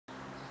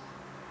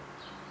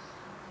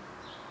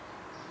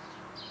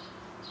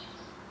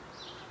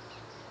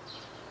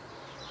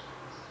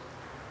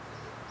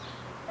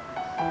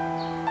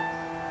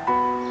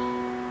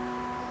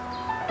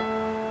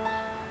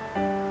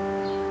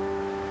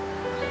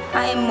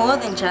I am more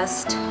than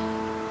just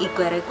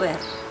Ikwerekwer.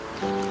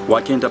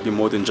 Why can't I be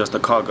more than just a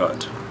car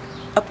guard?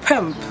 A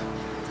pimp.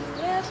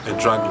 A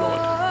drug lord.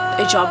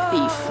 A job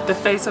thief. The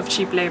face of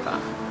cheap labor.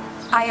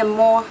 I am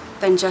more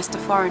than just a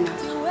foreigner.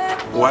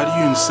 Why do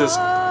you insist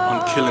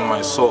on killing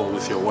my soul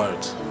with your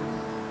words?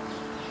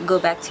 Go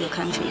back to your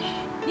country.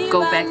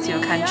 Go back to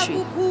your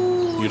country.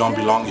 You don't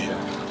belong here.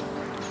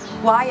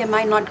 Why am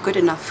I not good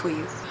enough for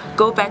you?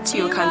 Go back to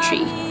your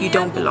country. You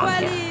don't belong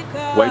here.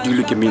 Why do you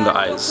look at me in the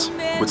eyes,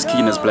 with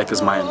skin as black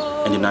as mine,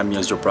 and deny me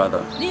as your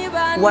brother?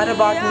 What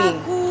about me?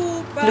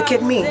 Look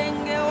at me.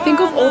 Think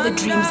of all the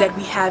dreams that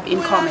we have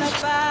in common.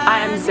 I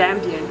am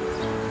Zambian.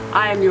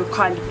 I am your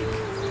colleague.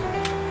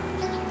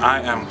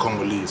 I am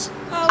Congolese.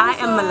 I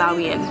am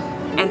Malawian.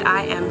 And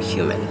I am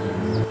human.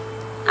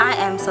 I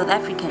am South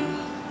African,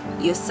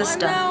 your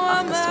sister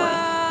of the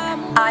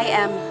soil. I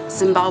am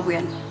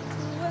Zimbabwean.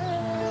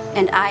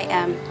 And I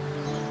am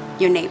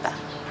your neighbor.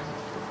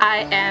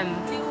 I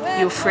am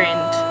your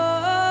friend.